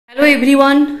Hello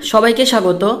everyone, সবাইকে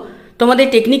স্বাগত। তোমাদের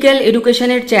টেকনিক্যাল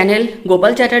এডুকেশনের channel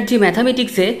Gopal Chatterjee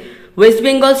ম্যাথামেটিক্সে West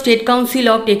Bengal state council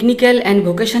of technical and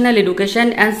vocational education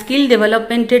and skill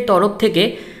ডেভেলপমেন্টের তরফ থেকে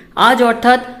আজ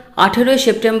অর্থাৎ 18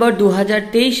 সেপ্টেম্বর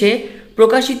 2023-এ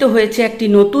প্রকাশিত হয়েছে একটি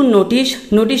নতুন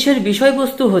নোটিশের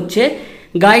বিষয়বস্তু হচ্ছে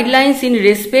guidelines in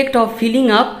respect of filling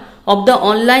up of the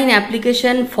online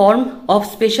application form of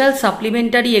special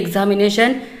supplementary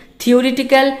examination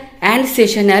theoretical and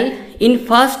sessional in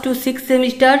 1st to 6th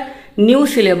semester new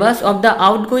syllabus of the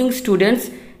outgoing students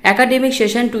academic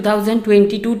session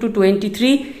 2022 to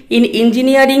 23 in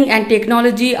engineering and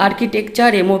technology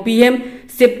architecture MOPM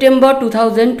September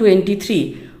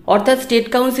 2023 অর্থাৎ state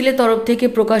কাউন্সিলের তরফ থেকে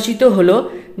প্রকাশিত হলো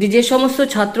যে সমস্ত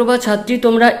ছাত্র বা ছাত্রী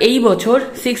তোমরা এই বছর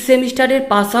 6th সেমিস্টারের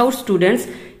পাস আউট স্টুডেন্টস,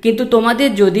 কিন্তু তোমাদের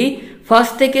যদি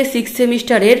ফার্স্ট থেকে 6th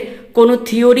সেমিস্টারের কোনো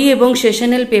থিওরি এবং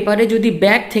সেশনাল পেপারে যদি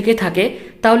ব্যাক থেকে থাকে,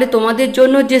 তাহলে তোমাদের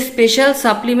জন্য যে special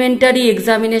supplementary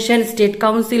examination state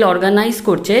council organise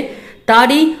করছে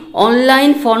তারই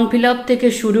অনলাইন ফর্ম ফিল আপ থেকে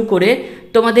শুরু করে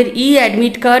তোমাদের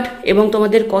অ্যাডমিট কার্ড এবং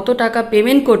তোমাদের কত টাকা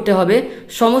পেমেন্ট করতে হবে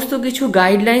সমস্ত কিছু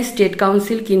গাইডলাইন স্টেট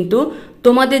কাউন্সিল কিন্তু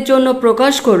তোমাদের জন্য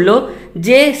প্রকাশ করলো,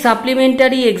 যে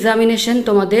সাপ্লিমেন্টারি এক্সামিনেশন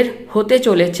তোমাদের হতে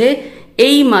চলেছে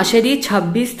এই মাসেরই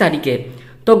 26 তারিখে।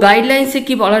 তো গাইডলাইন্সে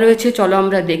কি বলা রয়েছে চলো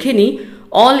আমরা দেখে নিই।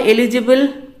 All eligible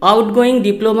outgoing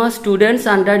diploma students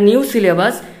under new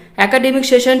syllabus academic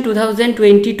session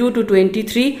 2022 to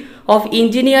 23 of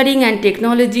engineering and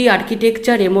technology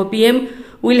architecture MOPM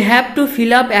will have to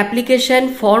fill up application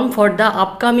form for the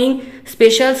upcoming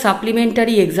special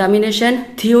supplementary examination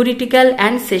theoretical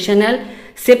and sessional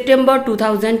September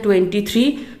 2023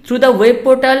 through the web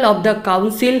portal of the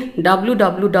council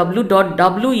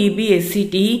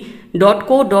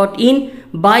www.wbscte.co.in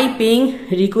by paying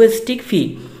requesting fee।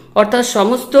 অর্থাৎ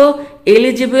সমস্ত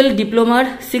eligible ডিপ্লোমার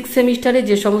 6th সেমিস্টারে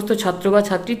যে সমস্ত ছাত্র বা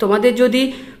ছাত্রী তোমাদের যদি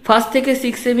ফার্স্ট থেকে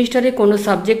 6th সেমিস্টারে কোনো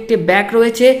সাবজেক্টে ব্যাক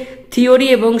রয়েছে, থিওরি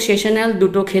এবং সেশনাল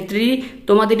দুটো ক্ষেত্রেই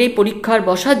তোমাদের এই পরীক্ষার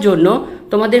বসার জন্য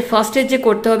তোমাদের ফার্স্টে যে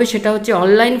করতে হবে সেটা হচ্ছে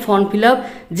অনলাইন ফর্ম ফিল আপ।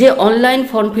 যে অনলাইন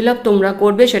ফর্ম ফিল আপ তোমরা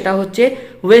করবে সেটা হচ্ছে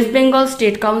ওয়েস্ট বেঙ্গল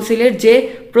স্টেট কাউন্সিলের যে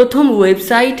প্রথম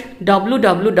ওয়েবসাইট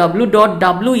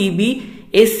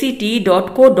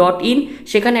www.wbscte.co.in,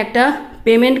 সেখানে একটা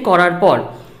পেমেন্ট করার পর,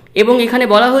 এবং এখানে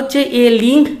বলা হচ্ছে এ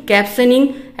link captioning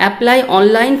apply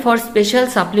online for special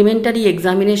supplementary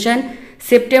examination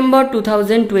September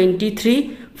 2023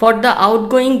 for the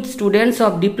outgoing students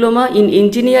of Diploma in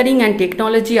Engineering and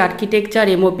Technology Architecture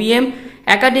MOPM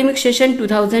academic session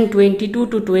 2022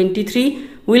 to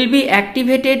 23 will be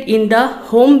activated in the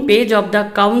home page of the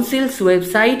Council's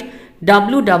website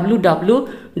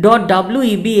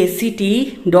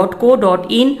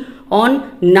www.wbscte.co.in on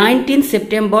 19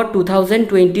 September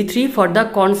 2023 for the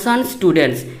concerned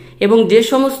students। এবং যে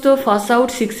সমস্ত first out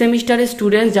 6th সেমিস্টারের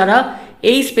students যারা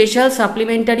এই special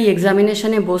supplementary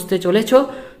এক্সামিনেশনে বসতে চলেছ,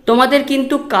 তোমাদের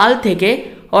কিন্তু কাল থেকে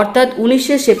অর্থাৎ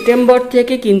 19 সেপ্টেম্বর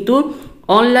থেকে কিন্তু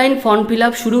অনলাইন ফর্ম ফিল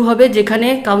আপ শুরু হবে, যেখানে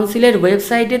কাউন্সিলের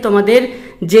ওয়েবসাইটে তোমাদের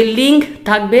যে লিঙ্ক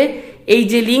থাকবে, এই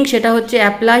যে লিঙ্ক সেটা হচ্ছে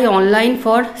apply online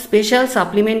for special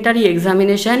supplementary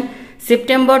examination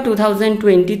September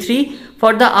 2023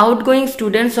 for the outgoing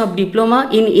students of Diploma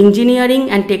in Engineering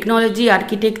and Technology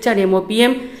Architecture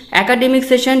MOPM academic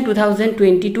session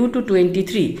 2022 to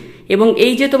 23। এবং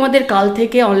এই যে তোমাদের কাল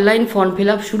থেকে অনলাইন ফর্ম ফিল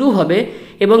আপ শুরু হবে,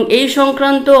 এবং এই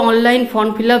সংক্রান্ত অনলাইন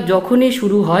ফর্ম ফিল আপ যখনই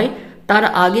শুরু হয় তার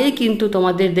আগেই কিন্তু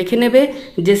তোমাদের দেখে নেবে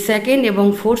যে 2nd এবং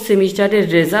 4th সেমিস্টারের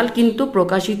রেজাল্ট কিন্তু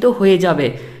প্রকাশিত হয়ে যাবে,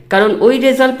 কারণ ওই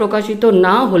রেজাল্ট প্রকাশিত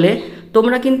না হলে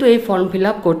তোমরা কিন্তু এই ফর্ম ফিল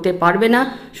আপ করতে পারবে না।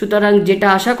 সুতরাং যেটা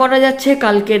আশা করা যাচ্ছে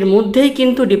কালকের মধ্যেই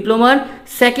কিন্তু ডিপ্লোমার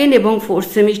 2nd এবং 4th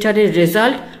সেমিস্টারের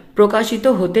রেজাল্ট প্রকাশিত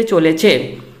হতে চলেছে।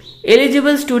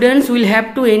 Eligible students will have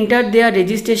to enter their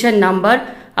registration number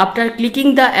after clicking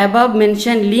the above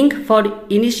mentioned link for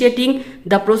initiating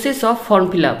the process of form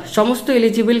fill up। সমস্ত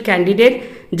এলিজিবল ক্যান্ডিডেট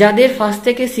যাদের ফার্স্ট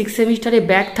থেকে 6th সেমিস্টারে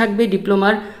ব্যাক থাকবে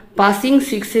ডিপ্লোমার পাসিং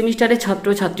 6th সেমিস্টারের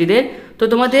ছাত্রছাত্রীদের, তো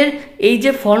তোমাদের এই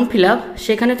যে ফর্ম ফিল আপ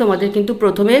সেখানে তোমাদের কিন্তু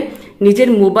প্রথমে নিজের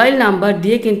মোবাইল নাম্বার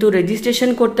দিয়ে কিন্তু রেজিস্ট্রেশন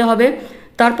করতে হবে।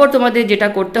 তারপর তোমাদের যেটা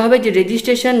করতে হবে যে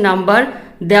রেজিস্ট্রেশন নাম্বার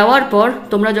দেওয়ার পর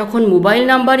তোমরা যখন মোবাইল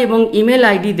নাম্বার এবং ইমেল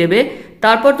আইডি দেবে,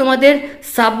 তারপর তোমাদের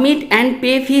সাবমিট অ্যান্ড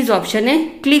পে ফিজ অপশানে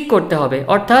ক্লিক করতে হবে।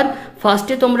 অর্থাৎ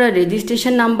ফার্স্টে তোমরা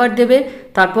রেজিস্ট্রেশন নাম্বার দেবে,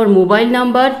 তারপর মোবাইল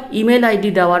নাম্বার ইমেল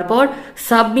আইডি দেওয়ার পর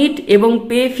সাবমিট এবং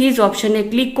পে ফিজ অপশানে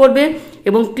ক্লিক করবে,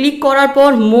 এবং ক্লিক করার পর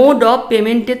মোড অফ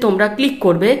পেমেন্টে তোমরা ক্লিক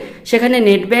করবে। সেখানে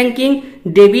net banking,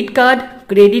 debit card,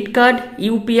 credit card,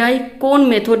 UPI কোন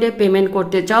মেথডে পেমেন্ট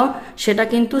করতে চাও সেটা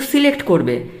কিন্তু সিলেক্ট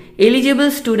করবে। Eligible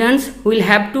students will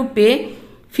have to pay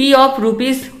fee of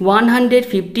rupees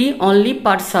 150 only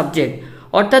per subject।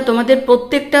 অর্থাৎ তোমাদের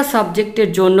প্রত্যেকটা সাবজেক্টের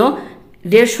জন্য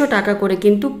 150 টাকা করে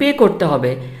কিন্তু পে করতে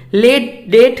হবে।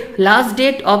 Last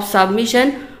date of submission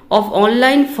of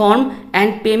online form and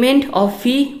payment of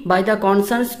fee by the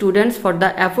concerned students for the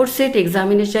aforesaid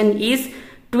examination is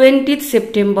 20th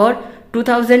September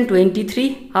 2023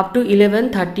 up to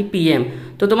 11:30 PM।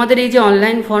 তো তোমাদের এই যে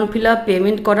online form fill up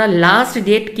payment করার last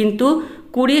date কিন্তু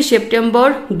 20 September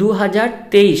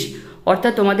 2023,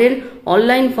 অর্থাৎ তোমাদের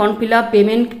online form fill up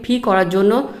payment ফি করার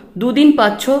জন্য দুদিন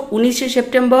পাচ্ছ, 19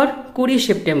 September 20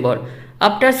 September.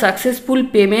 After successful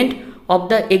payment of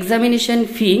the examination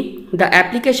fee, the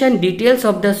application details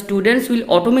of the students will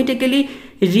automatically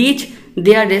reach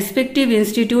their respective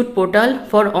institute portal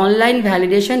for online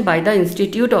validation by the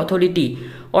institute authority।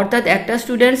 অর্থাৎ একটা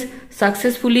students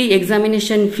successfully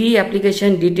examination ফি,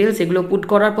 application details এগুলো put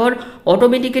করার পর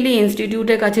automatically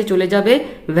ইনস্টিটিউটের কাছে চলে যাবে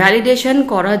validation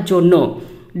করার জন্য।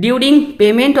 During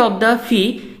payment of the fee,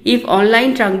 if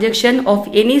online transaction of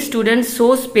any student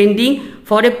shows pending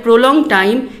for a prolonged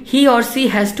time, he or she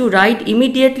has to write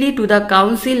immediately to the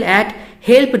council at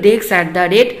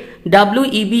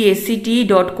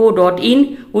helpdesk@wbscte.co.in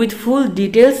with full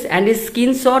details and a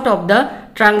screenshot of the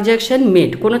transaction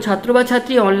made। কোনো ছাত্র বা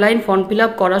ছাত্রী online form fill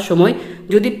up করার সময়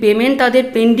যদি payment তাদের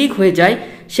pending হয়ে যায়,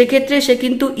 সেক্ষেত্রে সে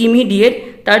কিন্তু ইমিডিয়েট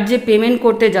তার যে পেমেন্ট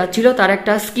করতে যাচ্ছিল তার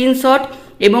একটা স্ক্রিনশট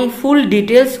এবং ফুল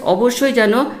ডিটেলস অবশ্যই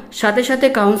যেন সাথে সাথে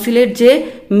কাউন্সিলের যে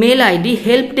মেল আইডি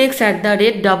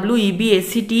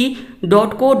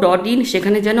helpdesk@wbscte.co.in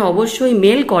সেখানে যেন অবশ্যই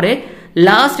মেল করে।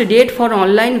 Last date for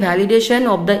online validation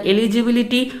of the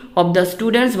eligibility of the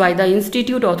students by the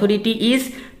institute authority is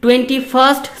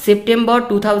 21st September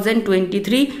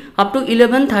 2023 up to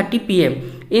 11:30 PM।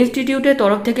 ইনস্টিটিউটের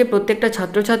তরফ থেকে প্রত্যেকটা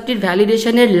ছাত্রছাত্রীর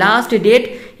ভ্যালিডেশনের লাস্ট ডেট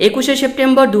 21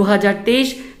 সেপ্টেম্বর 2023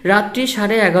 রাত্রি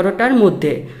 11:30টার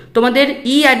মধ্যে। তোমাদের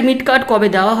অ্যাডমিট কার্ড কবে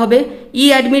দেওয়া হবে?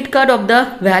 Admit card of the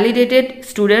validated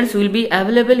students will be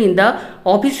available in the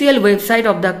official website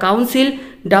of the council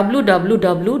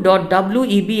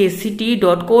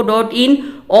www.wbscte.co.in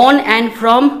on and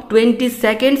from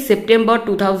 22nd September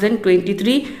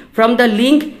 2023 from the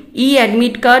link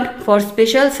e-admit card for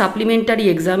special supplementary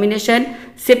examination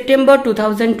September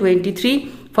 2023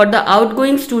 for the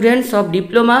outgoing students of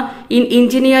diploma in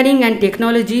engineering and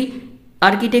technology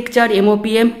architecture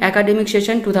MOPM academic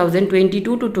session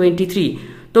 2022 to 23।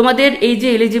 তোমাদের এই যে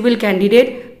eligible candidate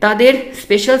তাদের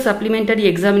special supplementary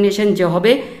examination যে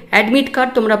হবে, admit card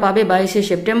তোমরা পাবে 22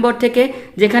 September থেকে,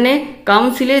 যেখানে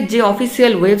কাউন্সিলের যে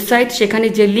অফিসিয়াল ওয়েবসাইট সেখানে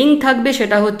যে লিঙ্ক থাকবে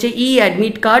সেটা হচ্ছে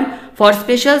admit card for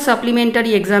special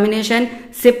supplementary examination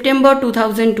September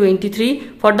 2023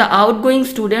 for the outgoing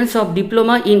students of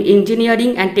diploma in engineering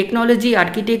and technology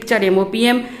architecture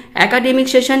MOPM academic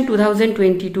session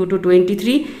 2022 to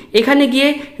 23। এখানে গিয়ে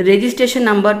রেজিস্ট্রেশন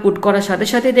নাম্বার পুট করার সাথে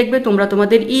সাথে দেখবে তোমরা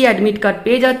তোমাদের অ্যাডমিট কার্ড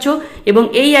পেয়ে যাচ্ছ, এবং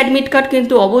এই অ্যাডমিট কার্ড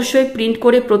কিন্তু অবশ্যই প্রিন্ট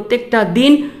করে প্রত্যেকটা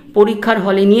দিন পরীক্ষার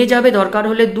হলে নিয়ে যাবে। দরকার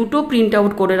হলে দুটো প্রিন্ট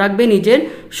আউট করে রাখবে নিজের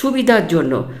সুবিধার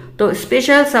জন্য। তো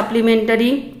স্পেশাল সাপ্লিমেন্টারি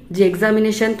যে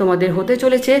এক্সামিনেশন তোমাদের হতে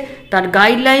চলেছে তার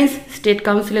গাইডলাইন্স স্টেট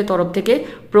কাউন্সিলের তরফ থেকে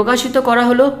প্রকাশিত করা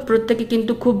হলো। প্রত্যেকে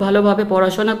কিন্তু খুব ভালোভাবে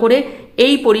পড়াশোনা করে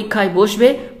এই পরীক্ষায় বসবে।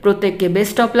 প্রত্যেককে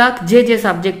বেস্ট অফ লাক। যে যে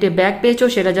সাবজেক্টে ব্যাক পেয়েছো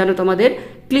সেটা যেন তোমাদের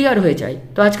ক্লিয়ার হয়ে যায়।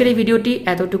 তো আজকের এই ভিডিওটি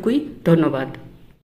এতটুকুই। ধন্যবাদ।